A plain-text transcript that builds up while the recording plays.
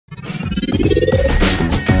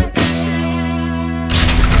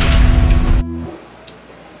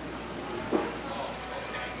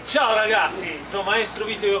Ciao ragazzi, from Maestro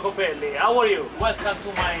Vito Iacopelli. How are you? Welcome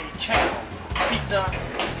to my channel, Pizza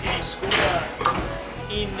TV School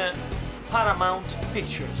in Paramount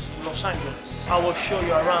Pictures, Los Angeles. I will show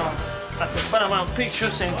you around at the Paramount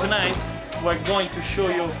Pictures, and tonight we're going to show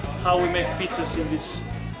you how we make pizzas in this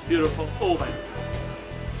beautiful oven.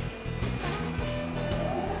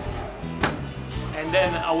 And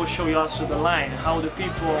then I will show you also the line, how the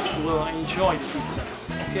people will enjoy the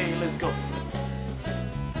pizzas. Okay, let's go.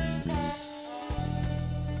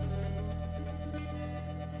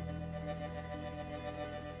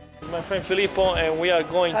 My friend Filippo, and we are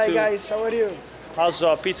going Hi to... Hi guys, how are you? Also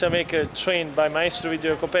a pizza maker trained by Maestro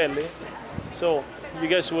Vito Iacopelli. So you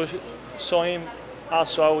guys will saw him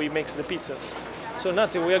also how he makes the pizzas. So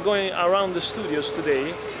nothing, we are going around the studios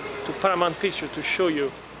today to Paramount Picture to show you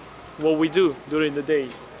what we do during the day.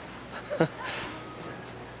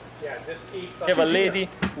 We have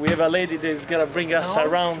a lady that is gonna bring us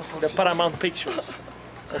around the Paramount Pictures.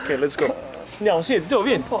 Okay, let's go. Andiamo, siedi, tu,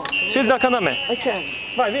 vieni. Siedi accanto a me. I can't.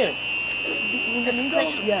 Vai, vieni.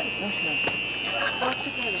 Yes,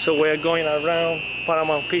 okay. So we are going around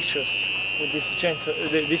Paramount Pictures with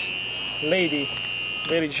this lady,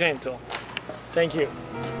 very gentle. Thank you.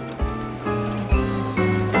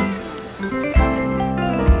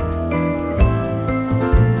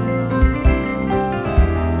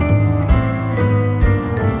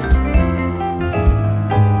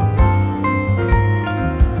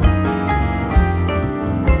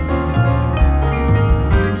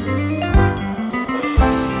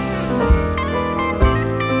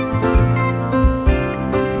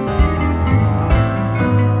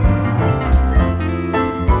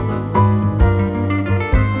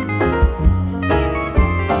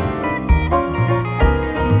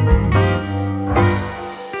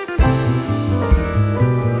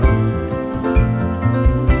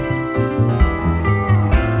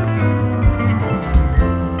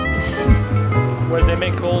 Where they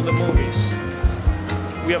make all the movies.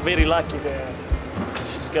 We are very lucky that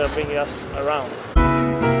she's gonna bring us around.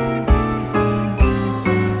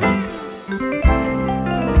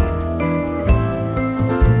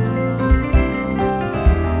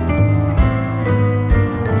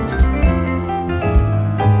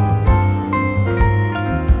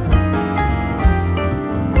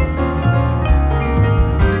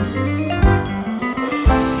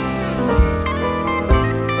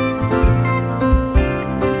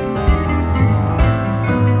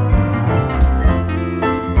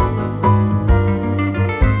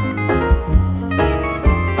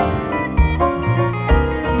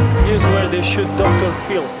 They shoot Dr.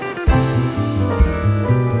 Phil.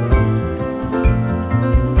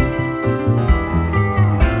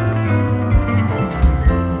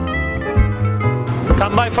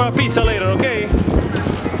 Come by for a pizza later, okay?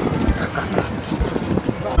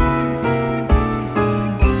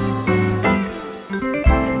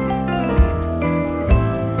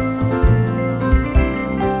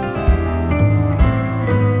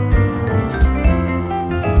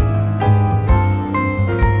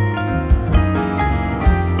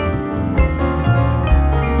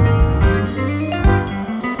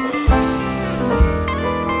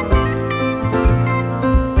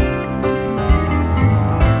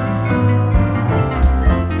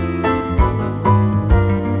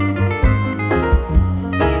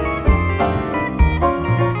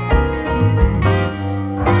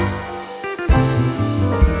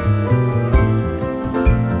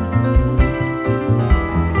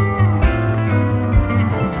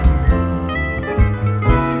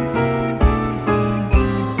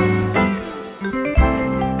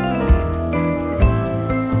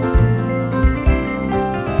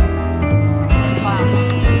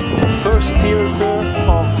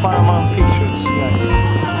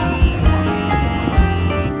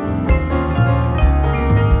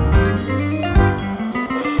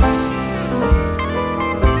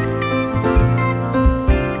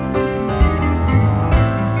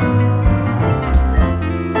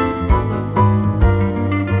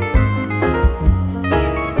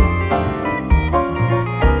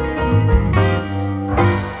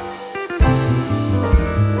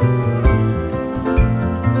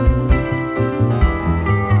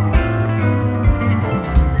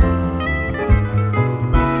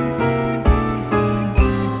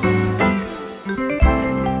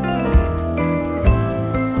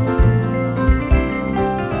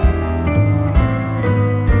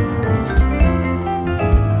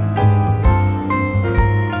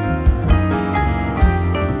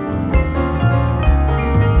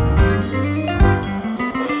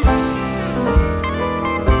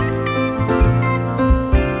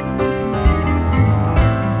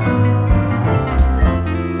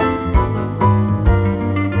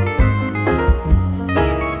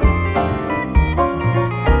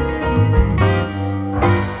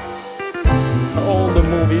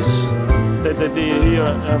 they did here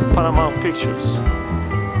at Paramount Pictures.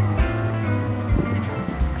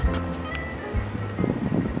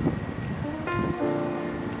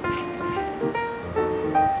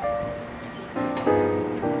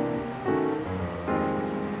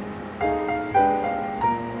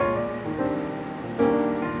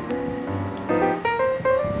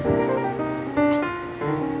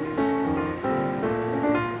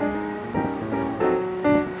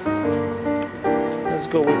 Let's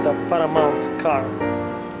go with the Paramount car.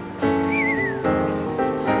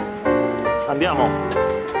 Andiamo.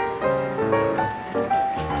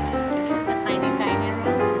 The tiny dining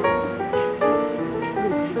room.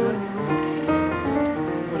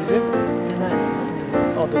 What is it? The dining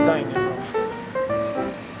room. Oh, the dining room.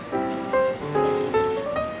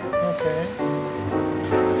 Okay.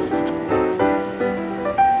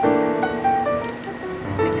 This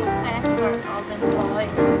is the cafe for all the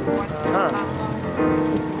employees working at Paramount.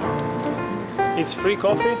 It's free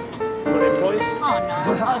coffee for the employees? Oh no,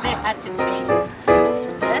 oh they had to pay.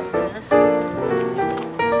 This is...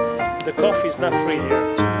 The coffee is not free here.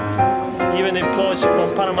 Even employees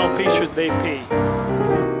from Paramount Pictures, they pay.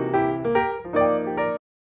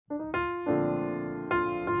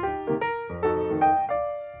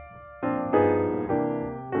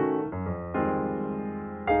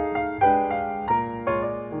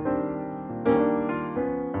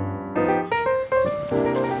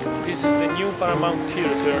 This is the new Paramount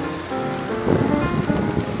Theater.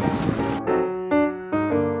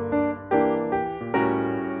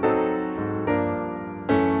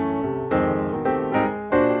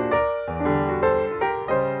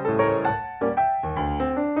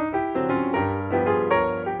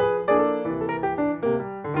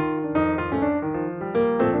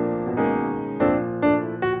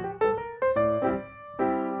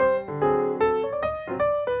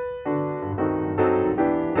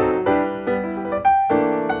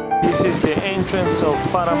 This is the entrance of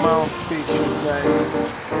Paramount Pictures, guys.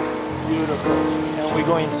 Beautiful. And we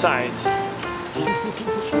go inside.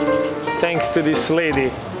 Thanks to this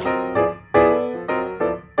lady.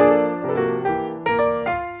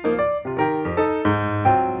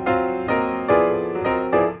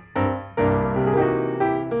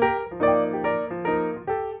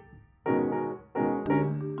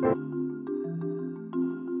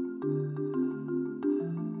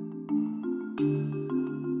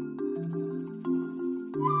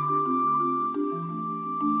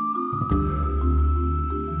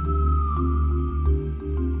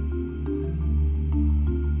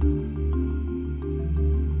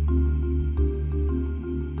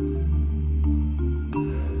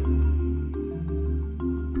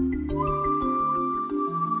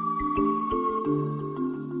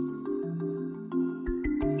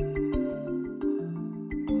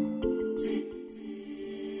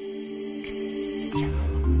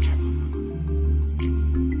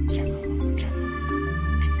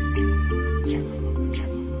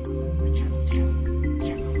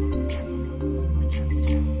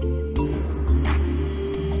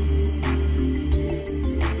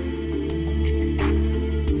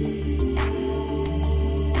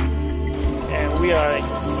 We are in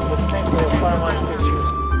the center of Paramount Pictures.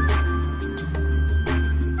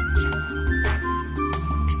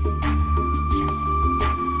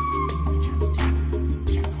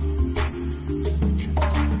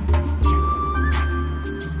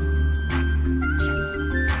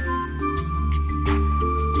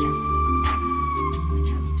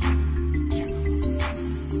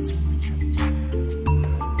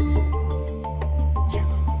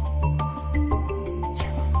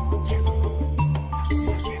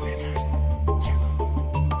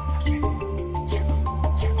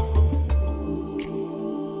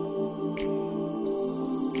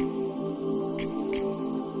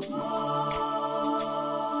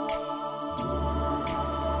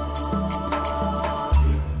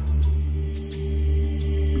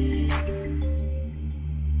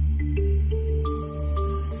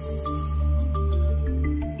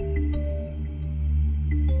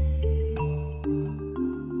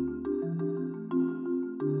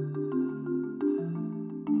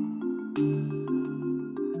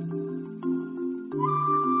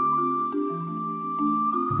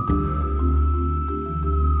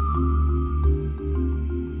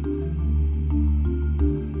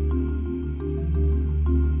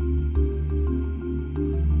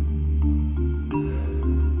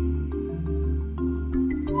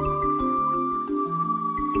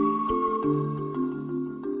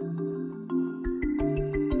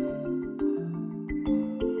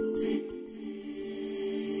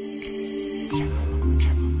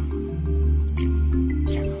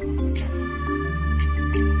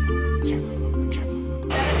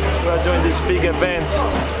 big event,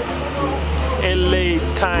 LA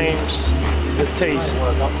Times, the taste.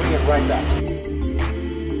 I'll bring it right back.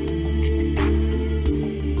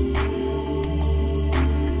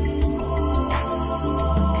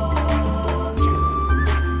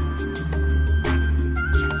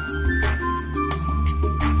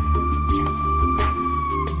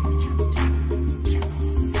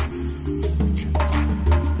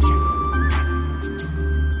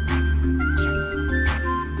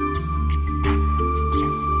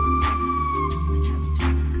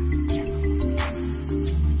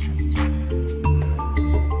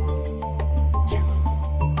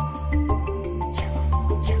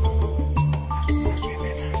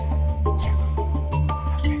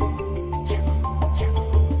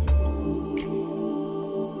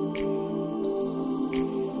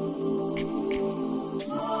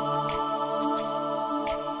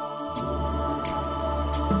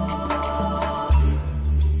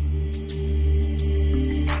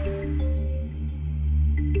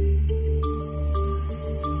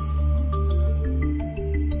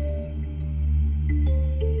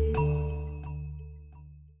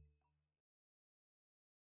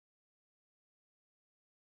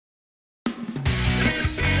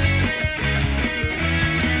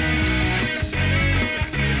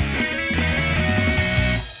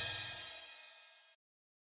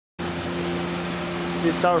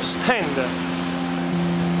 This is our stand.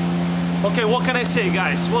 Okay, what can I say,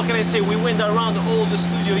 guys? What can I say? We went around all the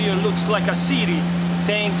studio here. Looks like a city,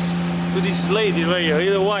 thanks to this lady right here.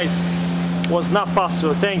 Otherwise, was not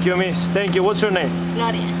possible. Thank you, miss. Thank you. What's your name?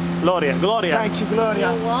 Gloria. Gloria. Thank you,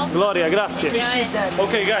 Gloria. You're welcome. Gloria, grazie. Appreciate that.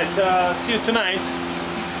 Okay, guys. See you tonight.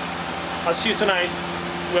 I'll see you tonight.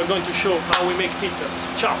 We are going to show how we make pizzas.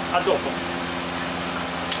 Ciao. A dopo.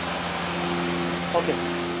 Okay.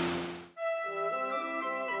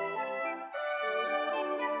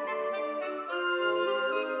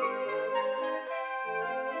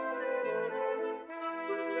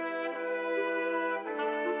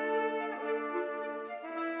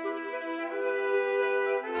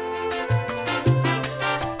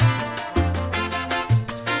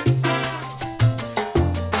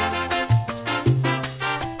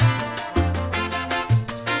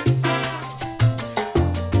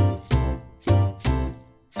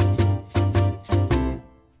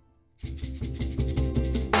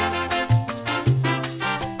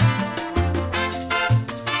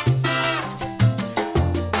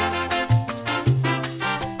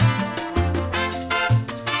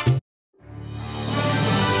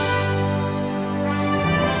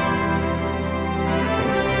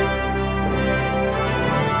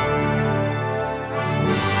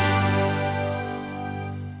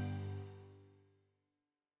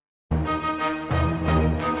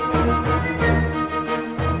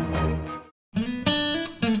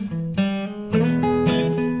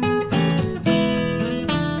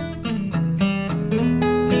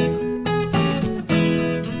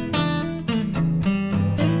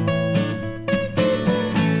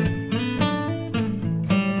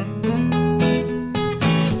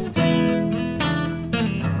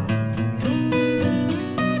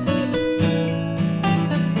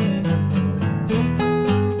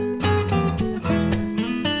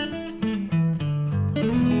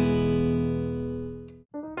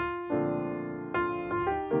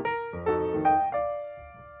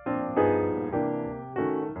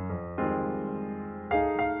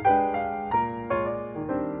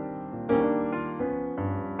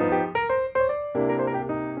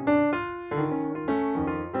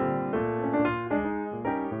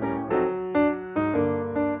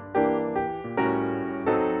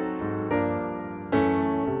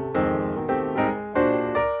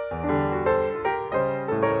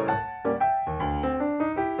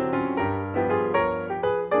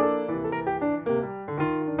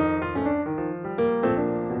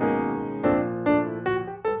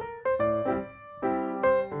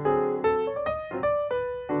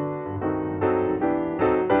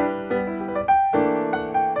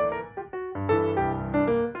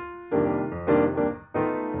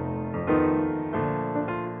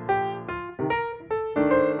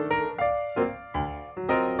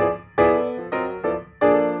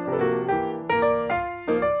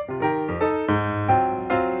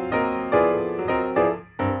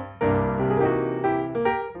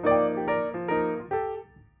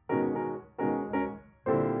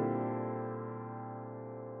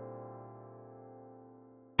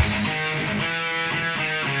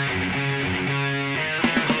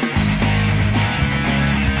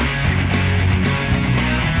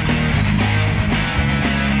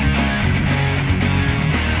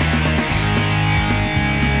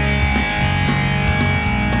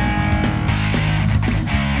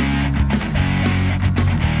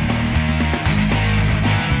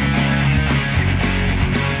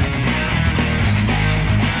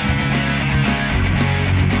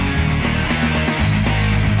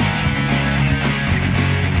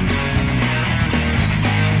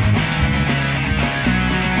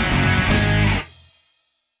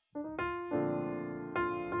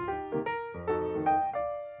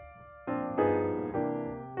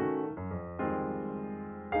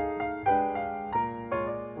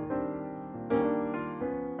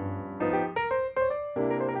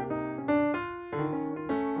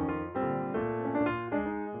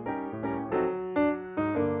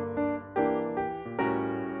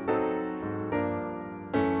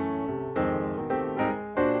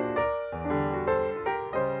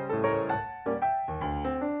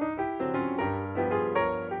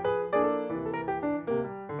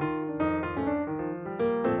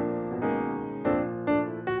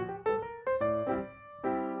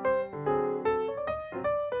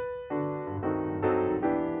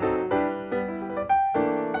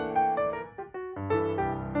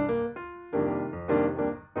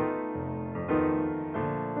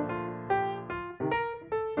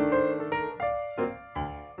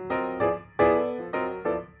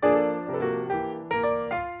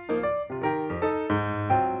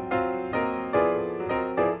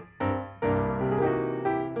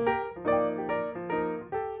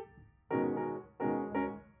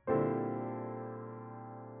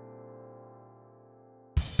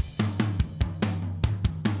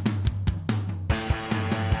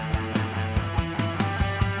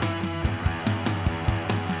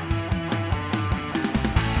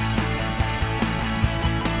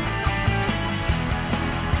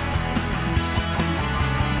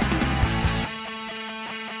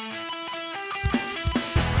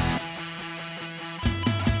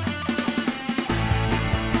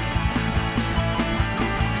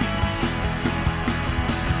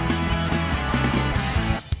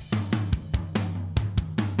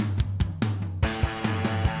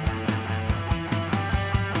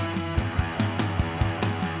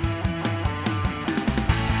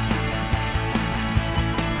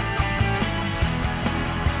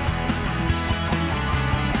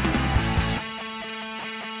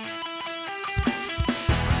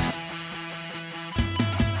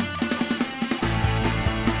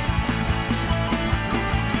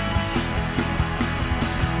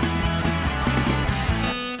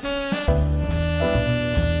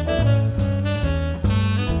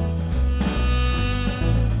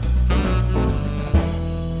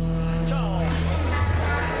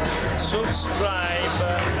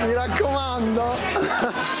 subscribe. Mi raccomando.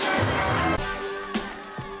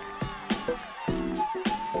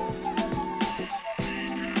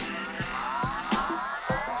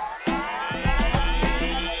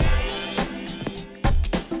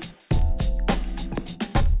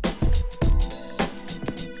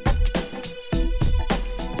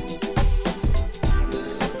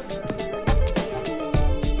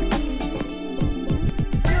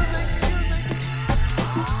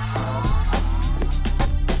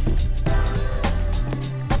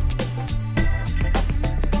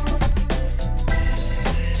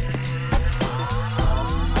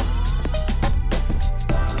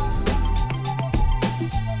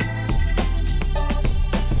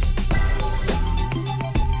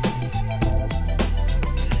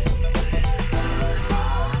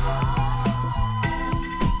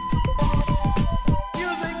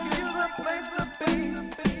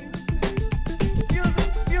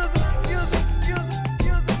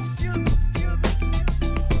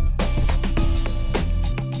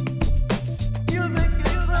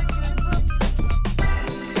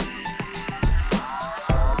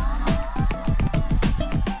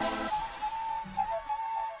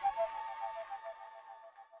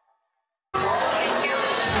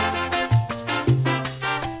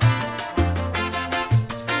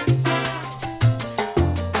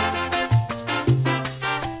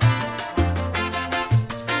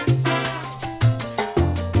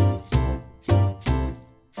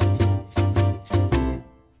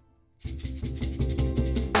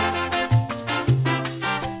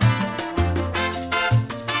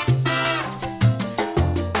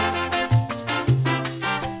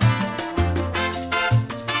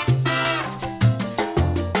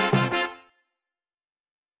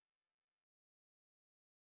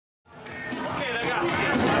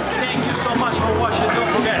 Thank you so much for watching. Don't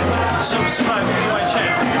forget, subscribe to my